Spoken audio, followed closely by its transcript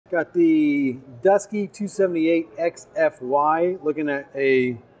Got the Dusky 278 XFY, looking at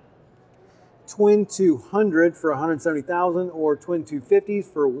a twin 200 for 170,000 or twin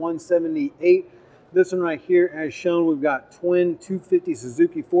 250s for 178. This one right here, as shown, we've got twin 250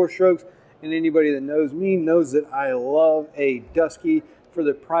 Suzuki 4-strokes, and anybody that knows me knows that I love a Dusky for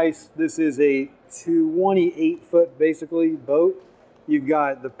the price. This is a 28-foot basically boat. You've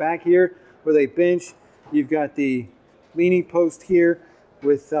got the back here with a bench. You've got the leaning post here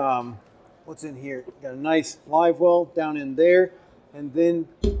with what's in here. Got a nice live well down in there, and then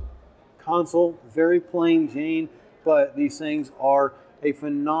console, very plain Jane, but these things are a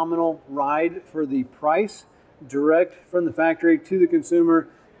phenomenal ride for the price. Direct from the factory to the consumer.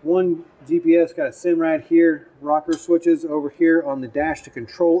 One GPS, got a Simrad here, rocker switches over here on the dash to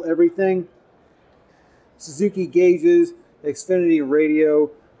control everything. Suzuki gauges, Xfinity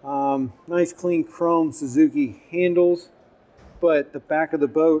radio, nice clean chrome Suzuki handles, but the back of the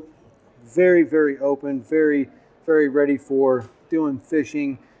boat, very, very open, very, very ready for doing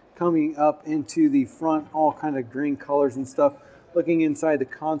fishing. Coming up into the front, all kind of green colors and stuff. Looking inside the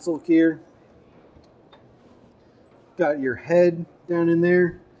console here, got your head down in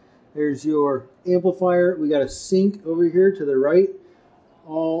there. There's your amplifier. We got a sync over here to the right.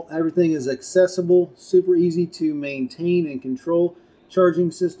 Everything is accessible, super easy to maintain and control.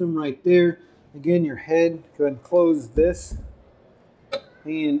 Charging system right there. Again, your head. Go ahead and close this.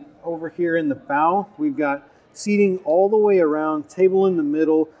 And over here in the bow, we've got seating all the way around, table in the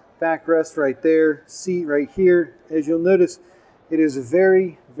middle, backrest right there, seat right here. As you'll notice, it is a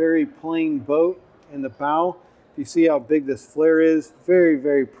very, very plain boat in the bow. You see how big this flare is. Very,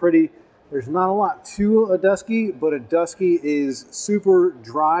 very pretty. There's not a lot to a Dusky, but a Dusky is super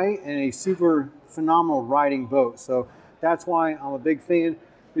dry and a super phenomenal riding boat. So that's why I'm a big fan,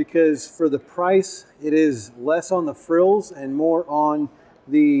 because for the price, it is less on the frills and more on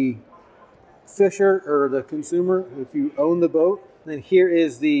the fisher or the consumer if you own the boat. Then here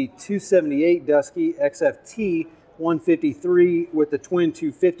is the 278 Dusky XFT 153 with the twin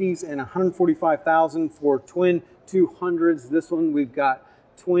 250s and 145,000 for twin 200s. This one we've got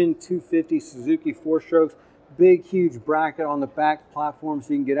twin 250 Suzuki 4-strokes. Big, huge bracket on the back platform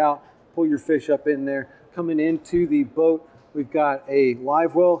so you can get out, pull your fish up in there. Coming into the boat, we've got a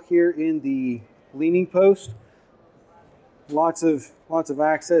live well here in the leaning post. Lots of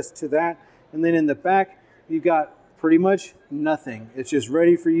access to that. And then in the back, you've got pretty much nothing. It's just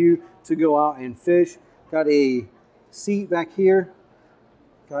ready for you to go out and fish. Got a seat back here.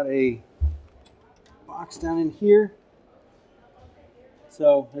 Got a box down in here.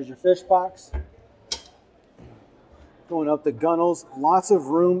 So there's your fish box. Going up the gunnels. Lots of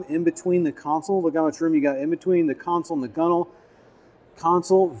room in between the console. Look how much room you got in between the console and the gunnel.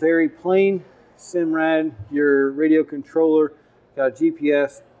 Console, very plain. Simrad, your radio controller. Got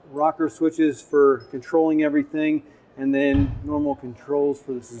GPS, rocker switches for controlling everything, and then normal controls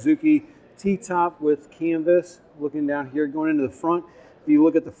for the Suzuki. T-top with canvas. Looking down here, going into the front. If you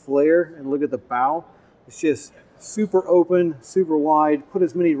look at the flare and look at the bow, it's just super open, super wide. Put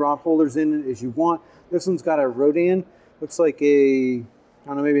as many rod holders in it as you want. This one's got a Rodan. Looks like a, I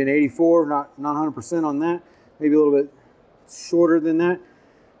don't know, maybe an 84, not 100% on that. Maybe a little bit shorter than that.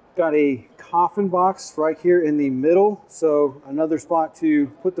 Got a coffin box right here in the middle. So another spot to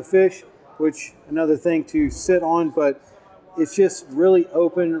put the fish, which another thing to sit on, but it's just really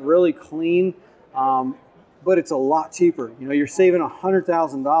open, really clean. But it's a lot cheaper. You know, you're saving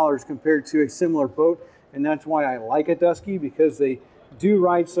 $100,000 compared to a similar boat. And that's why I like a Dusky, because they do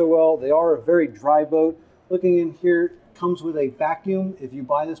ride so well. They are a very dry boat. Looking in here, comes with a vacuum. If you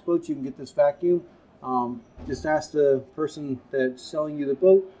buy this boat, you can get this vacuum. Just ask the person that's selling you the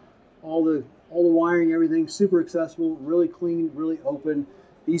boat. All the wiring, everything, super accessible, really clean, really open,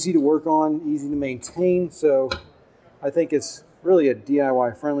 easy to work on, easy to maintain. So I think it's really a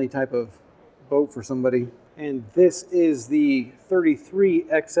DIY friendly type of boat for somebody. And this is the 33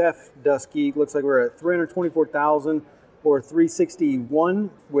 XF Dusky. Looks like we're at 324,000 or 361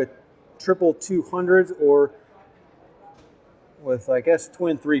 with triple 200s or with, I guess,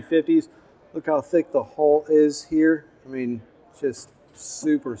 twin 350s. Look how thick the hull is here. I mean, just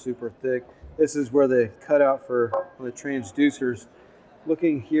super, super thick. This is where they cut out for the transducers.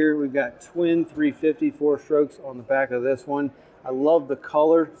 Looking here, we've got twin 350 4-strokes on the back of this one. I love the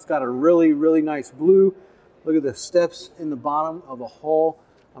color. It's got a really, really nice blue. Look at the steps in the bottom of the hull.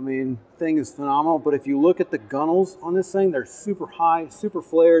 I mean, thing is phenomenal. But if you look at the gunnels on this thing, they're super high, super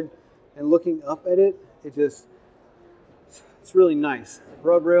flared. And looking up at it, it's really nice.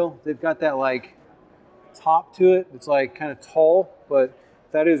 Rub rail, they've got that like top to it. It's like kind of tall, but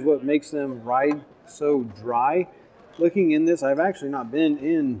that is what makes them ride so dry. looking in this, I've actually not been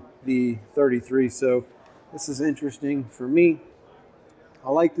in the 33, so this is interesting for me.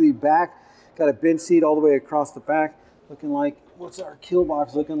 I like the back. Got a bench seat all the way across the back, looking like, what's our kill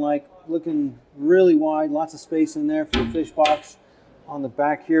box looking like? Looking really wide, lots of space in there for the fish box. On the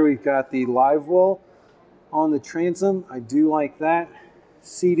back here, we've got the live well on the transom. I do like that.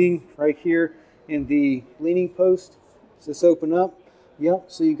 Seating right here in the leaning post. Does this open up? Yep,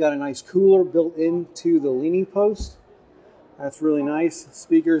 so you got a nice cooler built into the leaning post. That's really nice.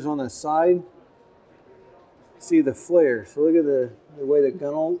 Speakers on the side. See the flare. So look at the way the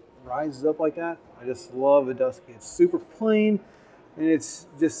gunnel rises up like that. I just love a Dusky. It's super plain and it's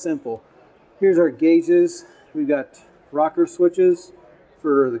just simple. Here's our gauges. We've got rocker switches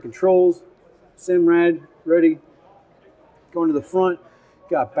for the controls. Simrad ready. Going to the front,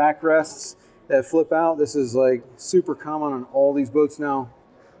 got backrests that flip out. This is like super common on all these boats now.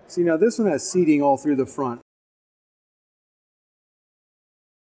 See, now this one has seating all through the front.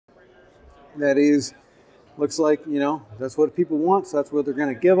 That is, looks like, you know, that's what people want, so that's what they're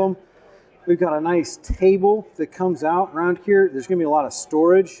going to give them. We've got a nice table that comes out around here. There's going to be a lot of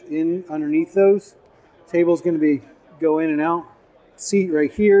storage in underneath those. Table's going to be go in and out. Seat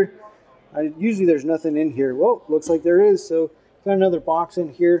right here. Usually there's nothing in here. Well, looks like there is. So got another box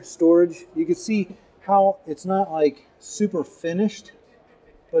in here, storage. You can see how it's not like super finished,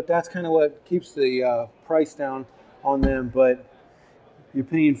 but that's kind of what keeps the price down on them. But you're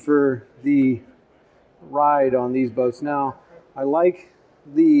paying for the ride on these boats. Now, I like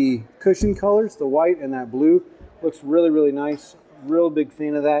the cushion colors, the white and that blue. Looks really, really nice. Real big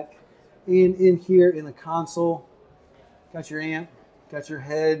fan of that. And in here in the console, got your amp, got your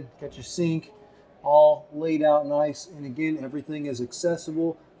head, got your sink, all laid out nice. And again, everything is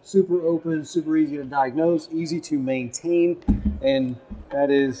accessible, super open, super easy to diagnose, easy to maintain. And that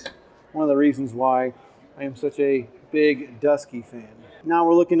is one of the reasons why I am such a big Dusky fan. Now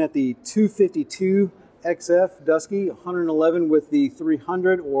we're looking at the 252 XF Dusky, 111 with the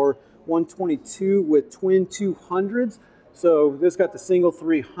 300 or 122 with twin 200s. So this got the single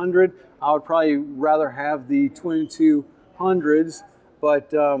 300. I would probably rather have the twin 200s,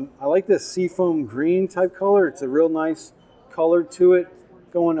 but I like this seafoam green type color. It's a real nice color to it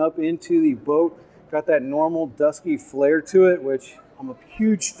going up into the boat. Got that normal Dusky flare to it, which I'm a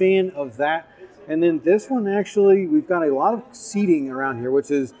huge fan of that. And then this one, actually, we've got a lot of seating around here,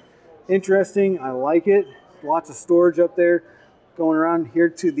 which is interesting. I like it. Lots of storage up there. Going around here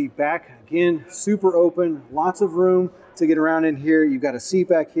to the back, again, super open, lots of room to get around in here. You've got a seat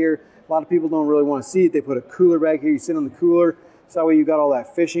back here. A lot of people don't really want to see it. They put a cooler back here. You sit on the cooler. So that way you got all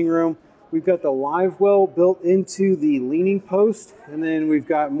that fishing room. We've got the live well built into the leaning post. And then we've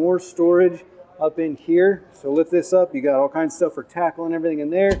got more storage up in here. So lift this up. You got all kinds of stuff for tackle and everything in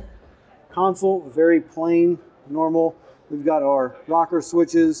there. Console, very plain, normal. We've got our rocker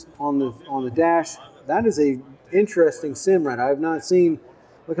switches on the dash. That is a interesting Simrad. I have not seen,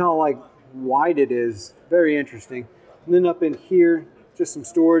 look how like wide it is. Very interesting. And then up in here, just some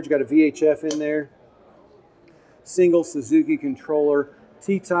storage. Got a VHF in there. Single Suzuki controller.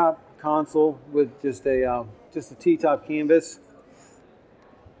 T-top console with just a T-top canvas.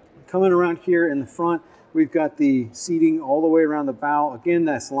 Coming around here in the front, we've got the seating all the way around the bow. Again,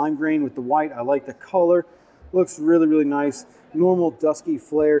 that's lime green with the white. I like the color. Looks really, really nice. Normal Dusky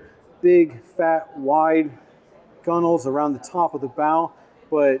flare. Big, fat, wide gunnels around the top of the bow.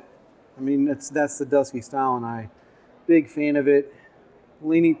 But, I mean, that's the Dusky style, and I'm big fan of it.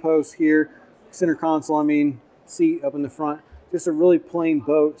 Leaning post here. Center console, I mean, seat up in the front. Just a really plain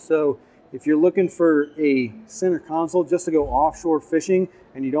boat. So if you're looking for a center console just to go offshore fishing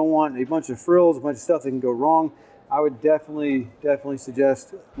and you don't want a bunch of frills, a bunch of stuff that can go wrong, I would definitely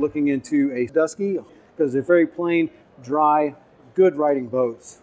suggest looking into a Dusky because they're very plain, dry, good riding boats.